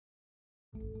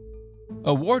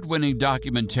Award-winning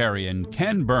documentarian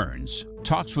Ken Burns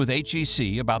talks with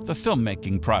HEC about the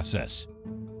filmmaking process,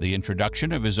 the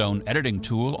introduction of his own editing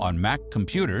tool on Mac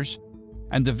computers,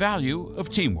 and the value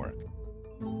of teamwork.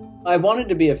 I wanted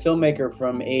to be a filmmaker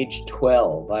from age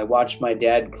 12. I watched my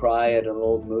dad cry at an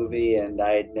old movie, and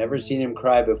I had never seen him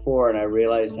cry before, and I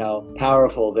realized how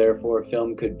powerful, therefore,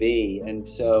 film could be. And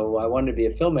so I wanted to be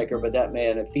a filmmaker, but that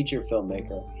meant a feature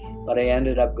filmmaker. But I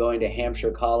ended up going to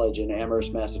Hampshire College in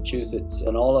Amherst, Massachusetts,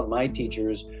 and all of my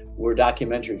teachers were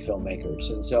documentary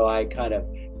filmmakers. And so I kind of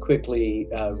quickly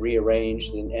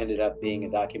rearranged and ended up being a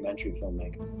documentary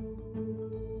filmmaker.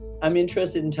 I'm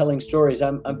interested in telling stories.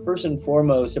 I'm first and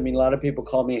foremost, a lot of people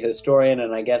call me a historian,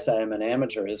 and I guess I am an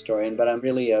amateur historian, but I'm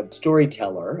really a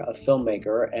storyteller, a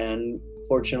filmmaker, and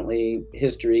fortunately,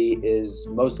 history is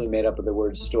mostly made up of the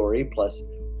word story plus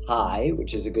high,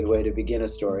 which is a good way to begin a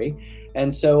story.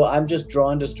 And so I'm just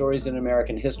drawn to stories in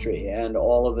American history, and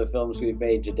all of the films we've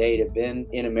made to date have been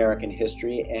in American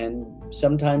history. And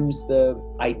sometimes the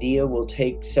idea will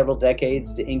take several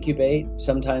decades to incubate.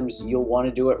 Sometimes you'll want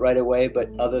to do it right away, but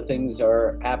other things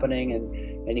are happening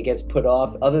and it gets put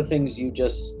off. Other things you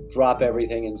just drop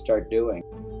everything and start doing.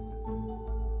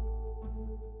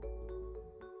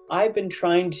 I've been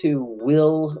trying to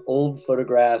will old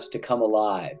photographs to come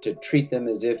alive, to treat them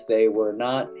as if they were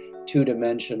not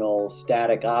two-dimensional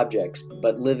static objects,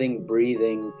 but living,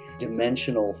 breathing,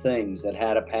 dimensional things that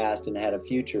had a past and had a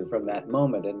future from that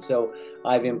moment. And so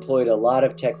I've employed a lot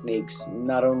of techniques,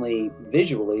 not only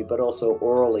visually, but also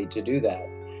orally to do that.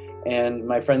 And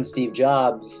my friend Steve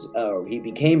Jobs, he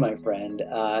became my friend,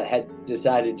 had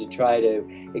decided to try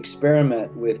to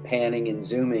experiment with panning and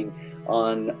zooming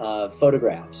on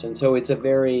photographs. And so it's a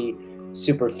very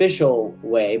superficial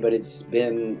way, but it's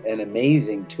been an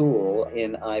amazing tool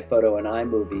in iPhoto and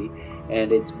iMovie,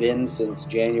 and it's been since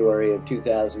January of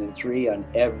 2003 on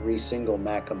every single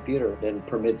Mac computer, and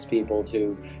permits people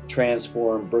to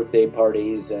transform birthday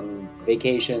parties and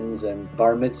vacations and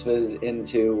bar mitzvahs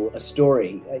into a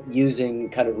story using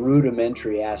kind of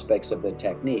rudimentary aspects of the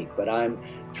technique. But I'm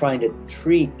trying to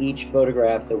treat each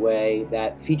photograph the way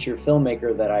that feature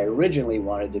filmmaker that I originally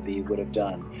wanted to be would have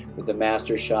done, with a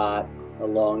master shot, a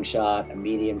long shot, a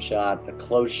medium shot, a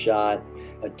close shot,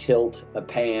 a tilt, a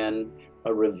pan,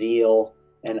 a reveal,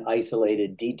 and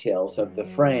isolated details of the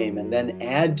frame, and then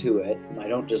add to it. I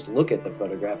don't just look at the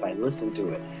photograph, I listen to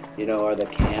it. Are the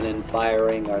cannon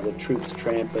firing? Are the troops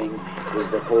tramping? Is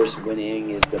the horse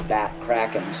whinnying? Is the bat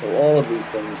cracking? So all of these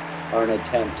things are an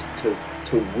attempt to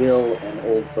will an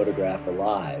old photograph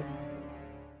alive.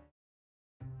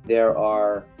 There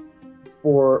are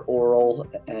 4 oral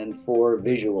and 4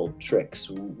 visual tricks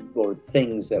or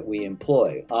things that we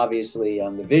employ. Obviously,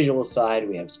 on the visual side,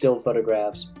 we have still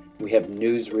photographs, we have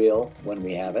newsreel when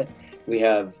we have it, we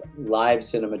have live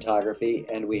cinematography,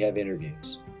 and we have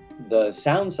interviews. The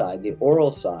sound side, the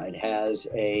oral side, has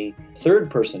a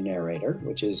third-person narrator,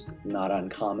 which is not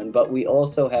uncommon, but we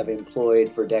also have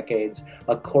employed for decades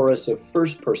a chorus of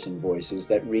first-person voices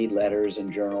that read letters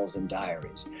and journals and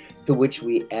diaries, to which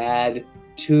we add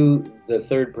to the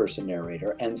third-person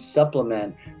narrator and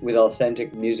supplement with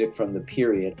authentic music from the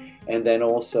period, and then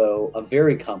also a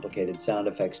very complicated sound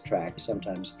effects track,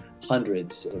 sometimes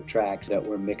hundreds of tracks that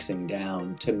we're mixing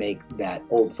down to make that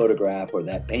old photograph or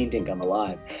that painting come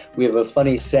alive. We have a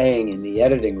funny saying in the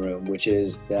editing room, which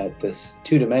is that this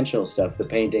two-dimensional stuff, the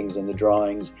paintings and the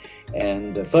drawings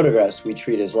and the photographs, we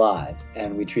treat as live,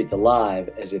 and we treat the live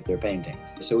as if they're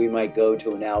paintings. So we might go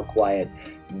to a now quiet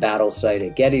battle site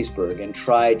at Gettysburg and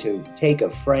try to take a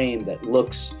frame that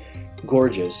looks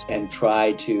gorgeous and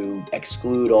try to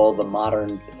exclude all the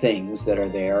modern things that are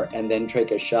there, and then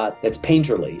take a shot that's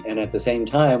painterly. And at the same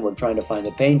time, we're trying to find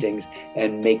the paintings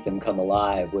and make them come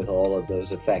alive with all of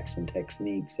those effects and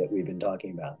techniques that we've been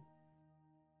talking about.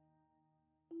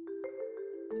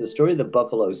 The story of the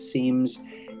buffalo seems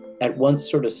at once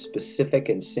sort of specific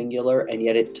and singular, and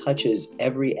yet it touches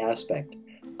every aspect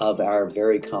of our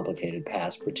very complicated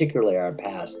past, particularly our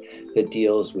past that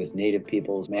deals with Native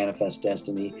peoples' manifest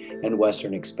destiny and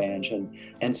Western expansion.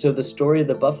 And so the story of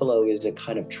the buffalo is a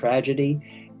kind of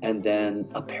tragedy, and then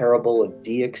a parable of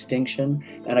de-extinction,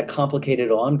 and a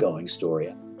complicated ongoing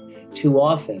story. Too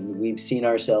often, we've seen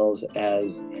ourselves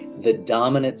as the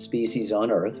dominant species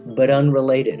on Earth, but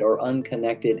unrelated or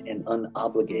unconnected and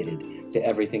unobligated to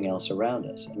everything else around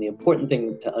us. And the important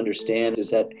thing to understand is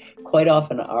that quite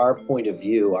often our point of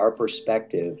view, our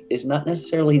perspective, is not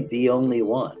necessarily the only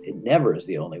one. It never is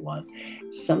the only one.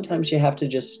 Sometimes you have to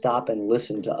just stop and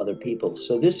listen to other people.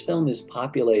 So this film is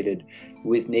populated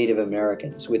with Native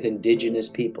Americans, with indigenous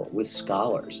people, with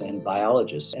scholars and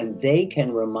biologists, and they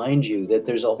can remind you that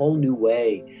there's a whole new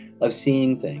way of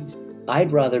seeing things.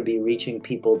 I'd rather be reaching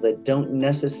people that don't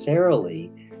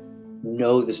necessarily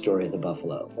know the story of the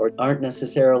buffalo or aren't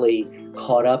necessarily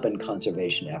caught up in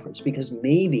conservation efforts, because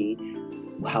maybe,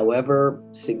 however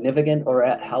significant or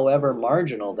however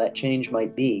marginal that change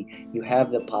might be, you have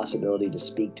the possibility to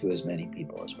speak to as many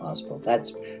people as possible.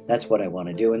 That's what I want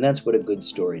to do, and that's what a good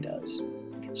story does.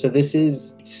 So this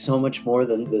is so much more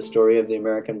than the story of the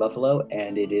American buffalo,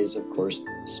 and it is, of course,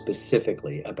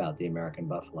 specifically about the American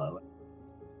buffalo.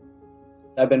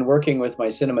 I've been working with my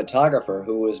cinematographer,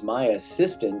 who was my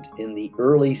assistant in the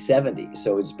early 70s.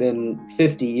 So it's been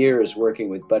 50 years working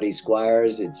with Buddy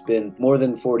Squires. It's been more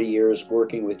than 40 years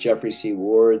working with Jeffrey C.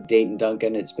 Ward, Dayton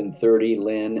Duncan. It's been 30,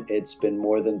 Lynn. It's been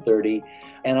more than 30.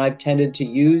 And I've tended to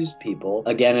use people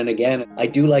again and again. I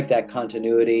do like that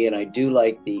continuity, and I do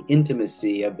like the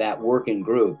intimacy of that working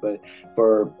group. But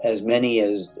for as many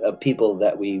as people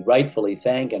that we rightfully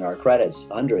thank in our credits,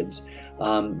 hundreds,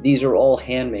 these are all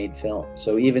handmade films.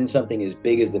 So even something as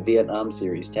big as the Vietnam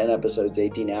series, 10 episodes,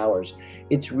 18 hours,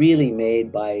 it's really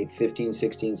made by 15,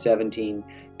 16, 17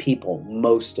 people,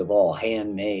 most of all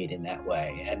handmade in that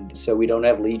way. And so we don't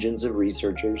have legions of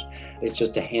researchers. It's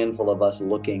just a handful of us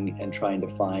looking and trying to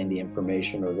find the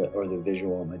information or the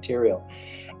visual material.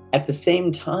 At the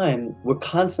same time, we're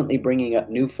constantly bringing up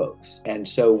new folks. And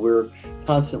so we're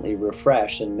constantly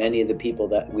refreshed. And many of the people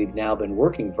that we've now been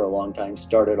working for a long time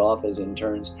started off as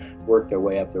interns, worked their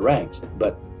way up the ranks.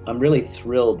 But I'm really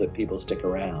thrilled that people stick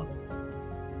around.